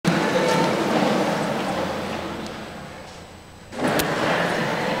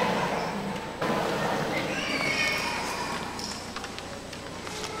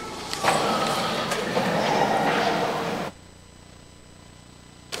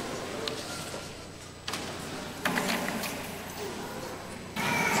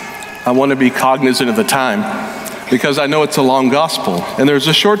I want to be cognizant of the time because I know it's a long gospel and there's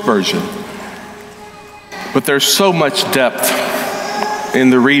a short version. But there's so much depth in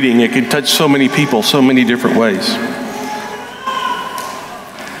the reading. It can touch so many people, so many different ways.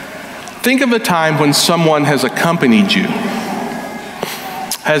 Think of a time when someone has accompanied you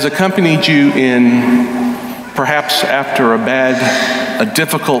in perhaps after a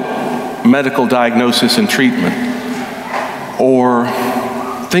difficult medical diagnosis and treatment. Or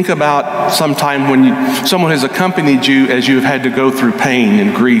think about some time when someone has accompanied you as you have had to go through pain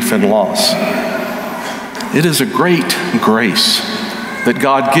and grief and loss. It is a great grace that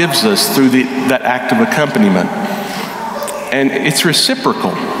God gives us through that act of accompaniment. And it's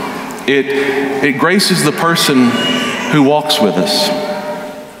reciprocal. It graces the person who walks with us.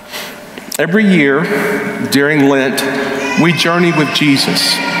 Every year during Lent, we journey with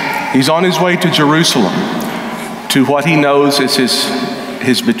Jesus. He's on his way to Jerusalem, to what he knows is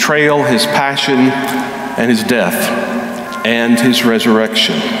his betrayal, his passion, and his death, and his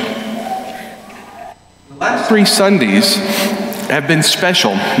resurrection. The last 3 Sundays have been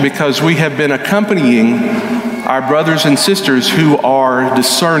special because we have been accompanying our brothers and sisters who are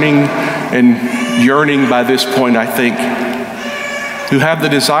discerning and yearning by this point, I think, who have the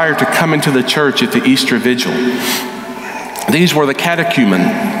desire to come into the church at the Easter Vigil. These were the catechumen,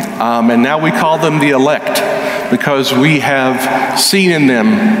 and now we call them the elect because we have seen in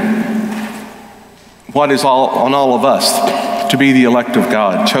them what is on all of us to be the elect of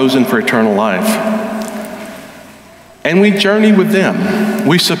God, chosen for eternal life. And we journey with them.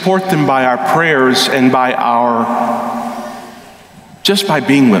 We support them by our prayers and by just by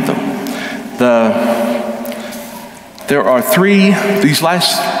being with them. There are 3,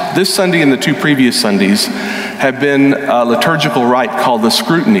 this Sunday and the 2 previous Sundays have been a liturgical rite called the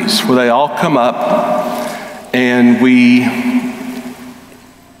scrutinies, where they all come up and we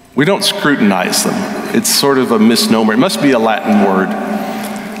don't scrutinize them. It's sort of a misnomer. It must be a Latin word.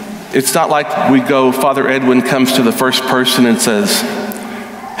 It's not like we go, Father Edwin comes to the first person and says,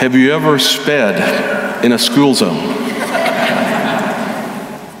 "Have you ever sped in a school zone?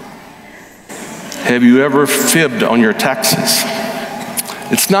 Have you ever fibbed on your taxes?"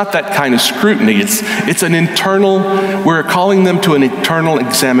 It's not that kind of scrutiny. It's an internal, we're calling them to an internal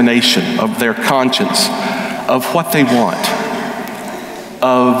examination of their conscience, of what they want,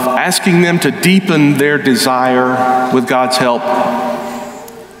 of asking them to deepen their desire, with God's help,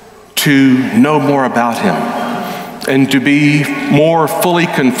 to know more about him and to be more fully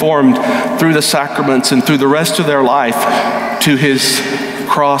conformed through the sacraments and through the rest of their life to his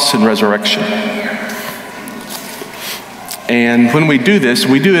cross and resurrection. And when we do this,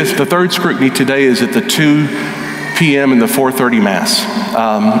 the 3rd scrutiny today is at the 2 p.m. and the 4:30 Mass.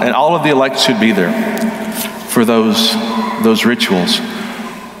 And all of the elect should be there for those rituals.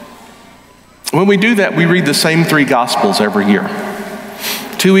 When we do that, we read the same 3 Gospels every year.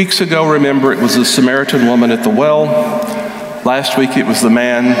 2 weeks ago, remember, it was the Samaritan woman at the well. Last week, it was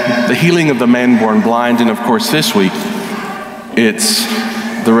the healing of the man born blind. And of course, this week, it's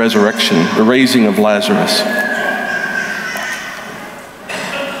the resurrection, the raising of Lazarus.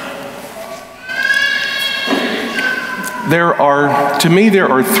 There are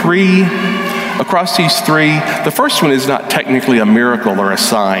 3, across these 3, the first one is not technically a miracle or a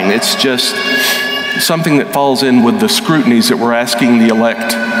sign. It's just something that falls in with the scrutinies that we're asking the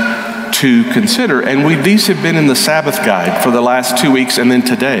elect to consider. And these have been in the Sabbath guide for the last 2 weeks and then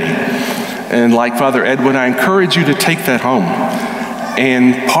today. And like Father Edwin, I encourage you to take that home.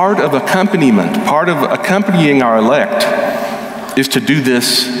 And part of accompanying our elect is to do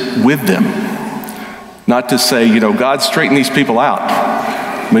this with them. Not to say, God straighten these people out,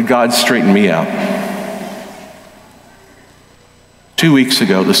 but God straighten me out. 2 weeks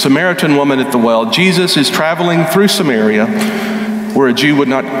ago, the Samaritan woman at the well, Jesus is traveling through Samaria, where a Jew would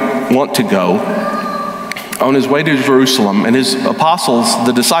not want to go, on his way to Jerusalem, and his apostles,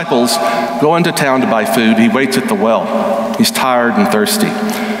 the disciples, go into town to buy food. He waits at the well. He's tired and thirsty.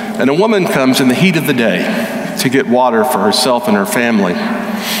 And a woman comes in the heat of the day to get water for herself and her family.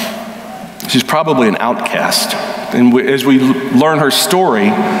 She's probably an outcast. And as we learn her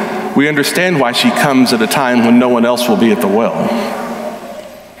story, we understand why she comes at a time when no one else will be at the well.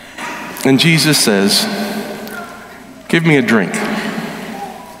 And Jesus says, "Give me a drink."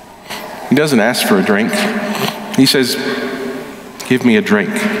 He doesn't ask for a drink. He says, "Give me a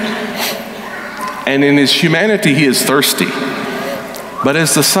drink." And in his humanity, he is thirsty. But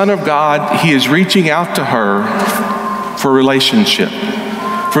as the Son of God, he is reaching out to her for relationship.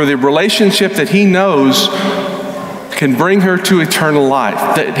 For the relationship that he knows can bring her to eternal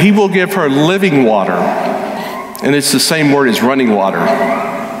life. That he will give her living water. And it's the same word as running water.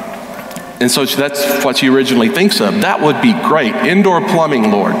 And so that's what she originally thinks of. That would be great. Indoor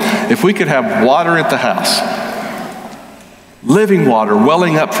plumbing, Lord. If we could have water at the house, living water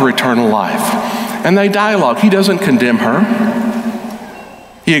welling up for eternal life. And they dialogue. He doesn't condemn her.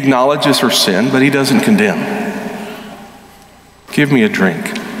 He acknowledges her sin, but he doesn't condemn. Give me a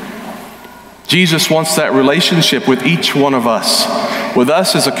drink. Jesus wants that relationship with each one of us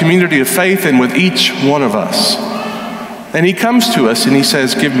as a community of faith, and with each one of us. And he comes to us and he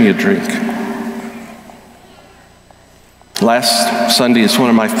says, give me a drink. Last Sunday is one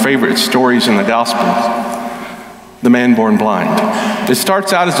of my favorite stories in the Gospels, the man born blind. It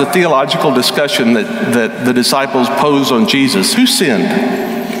starts out as a theological discussion that the disciples pose on Jesus. Who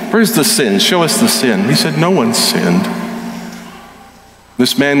sinned? Where's the sin? Show us the sin. He said, no one sinned.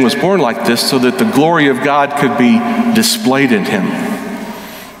 This man was born like this so that the glory of God could be displayed in him.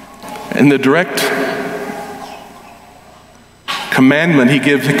 And the direct commandment he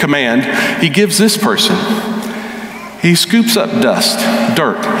gives this person. He scoops up dust,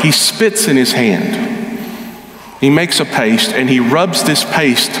 dirt. He spits in his hand. He makes a paste and he rubs this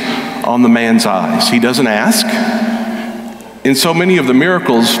paste on the man's eyes. He doesn't ask. In so many of the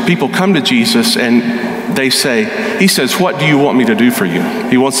miracles, people come to Jesus and he says, what do you want me to do for you?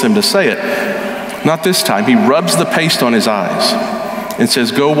 He wants them to say it. Not this time. He rubs the paste on his eyes and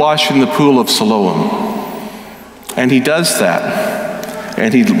says, go wash in the pool of Siloam. And he does that.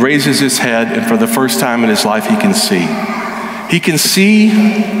 And he raises his head, and for the first time in his life, he can see. He can see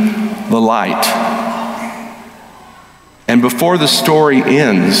the light. And before the story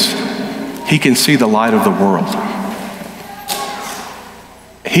ends, he can see the light of the world.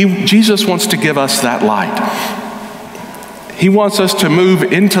 Jesus wants to give us that light. He wants us to move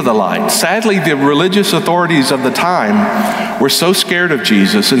into the light. Sadly, the religious authorities of the time were so scared of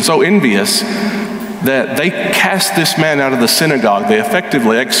Jesus and so envious that they cast this man out of the synagogue. They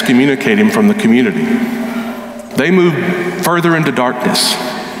effectively excommunicate him from the community. They move further into darkness,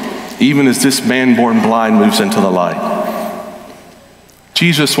 even as this man born blind moves into the light.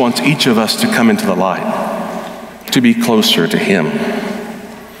 Jesus wants each of us to come into the light, to be closer to him.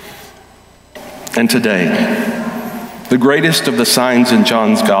 And today, the greatest of the signs in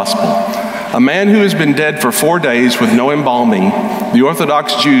John's gospel, a man who has been dead for 4 days with no embalming. The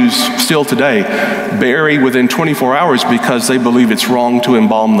Orthodox Jews still today bury within 24 hours because they believe it's wrong to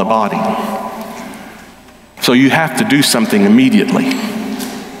embalm the body. So you have to do something immediately.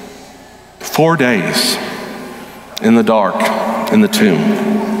 4 days in the dark in the tomb.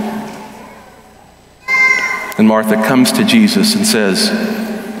 And Martha comes to Jesus and says,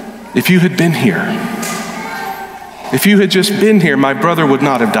 if you had been here, if you had just been here, my brother would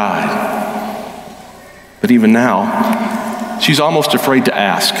not have died. But even now, she's almost afraid to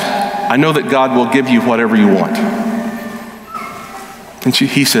ask. I know that God will give you whatever you want. And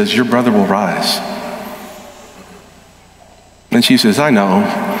he says, your brother will rise. And she says, I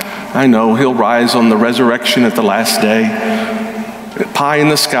know, he'll rise on the resurrection at the last day. Pie in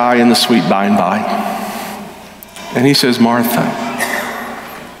the sky and the sweet by and by. And he says, Martha,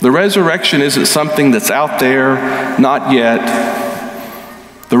 the resurrection isn't something that's out there, not yet.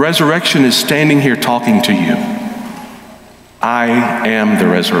 The resurrection is standing here talking to you. I am the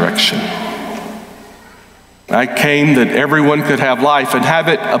resurrection. I came that everyone could have life and have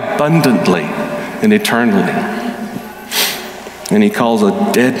it abundantly and eternally. And he calls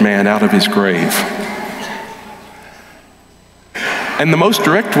a dead man out of his grave. And the most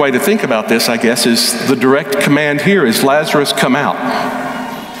direct way to think about this, I guess, is the direct command here is Lazarus, come out.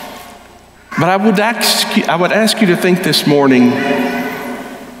 But I would ask you to think this morning,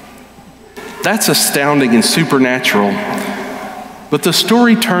 that's astounding and supernatural. But the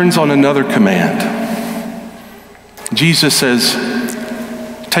story turns on another command. Jesus says,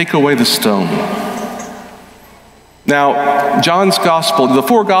 take away the stone. Now, John's gospel, the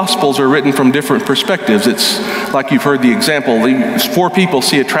 4 gospels are written from different perspectives. It's like you've heard the example. These 4 people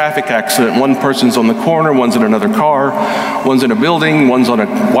see a traffic accident. One person's on the corner, one's in another car, one's in a building, one's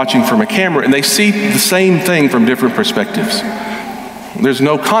watching from a camera, and they see the same thing from different perspectives. There's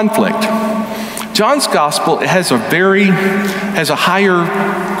no conflict. John's gospel has a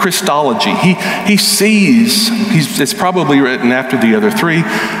higher Christology. He sees, it's probably written after the other 3,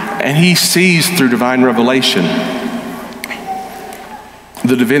 and he sees through divine revelation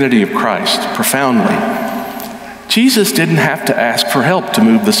the divinity of Christ profoundly. Jesus didn't have to ask for help to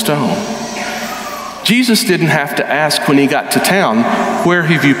move the stone. Jesus didn't have to ask when he got to town, where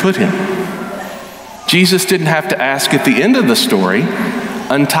have you put him? Jesus didn't have to ask at the end of the story,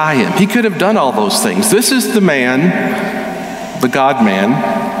 untie him. He could have done all those things. This is the man, the God-man,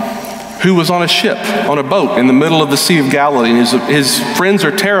 who was on a ship, on a boat in the middle of the Sea of Galilee, and his friends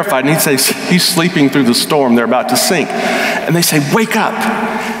are terrified, and he says he's sleeping through the storm, they're about to sink. And they say, "Wake up."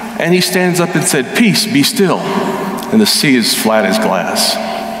 And he stands up and said, "Peace, be still." And the sea is flat as glass.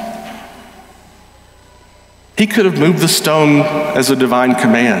 He could have moved the stone as a divine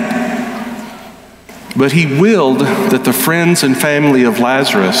command, but he willed that the friends and family of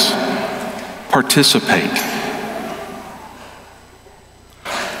Lazarus participate.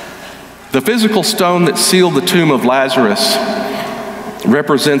 The physical stone that sealed the tomb of Lazarus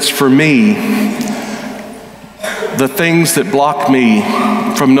represents for me the things that block me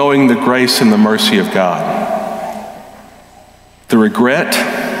from knowing the grace and the mercy of God. The regret,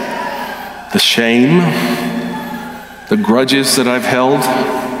 the shame, the grudges that I've held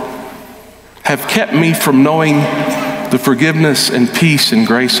have kept me from knowing the forgiveness and peace and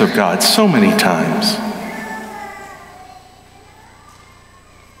grace of God so many times.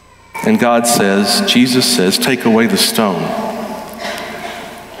 And God says, Jesus says, take away the stone.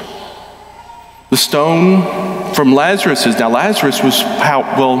 The stone from Lazarus now Lazarus was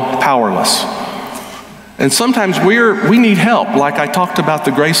powerless. And sometimes we need help, like I talked about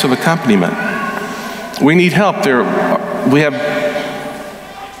the grace of accompaniment. We need help. We have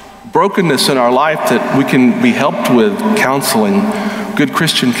brokenness in our life that we can be helped with counseling, good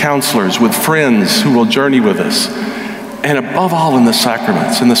Christian counselors, with friends who will journey with us. And above all, in the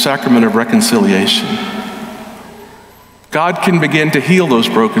sacraments, in the sacrament of reconciliation. God can begin to heal those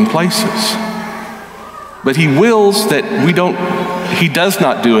broken places. But he wills that he does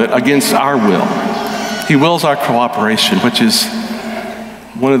not do it against our will. He wills our cooperation, which is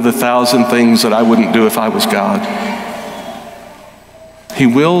one of the 1,000 things that I wouldn't do if I was God. He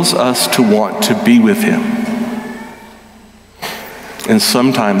wills us to want to be with him. And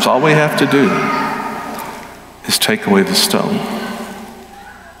sometimes all we have to do is take away the stone.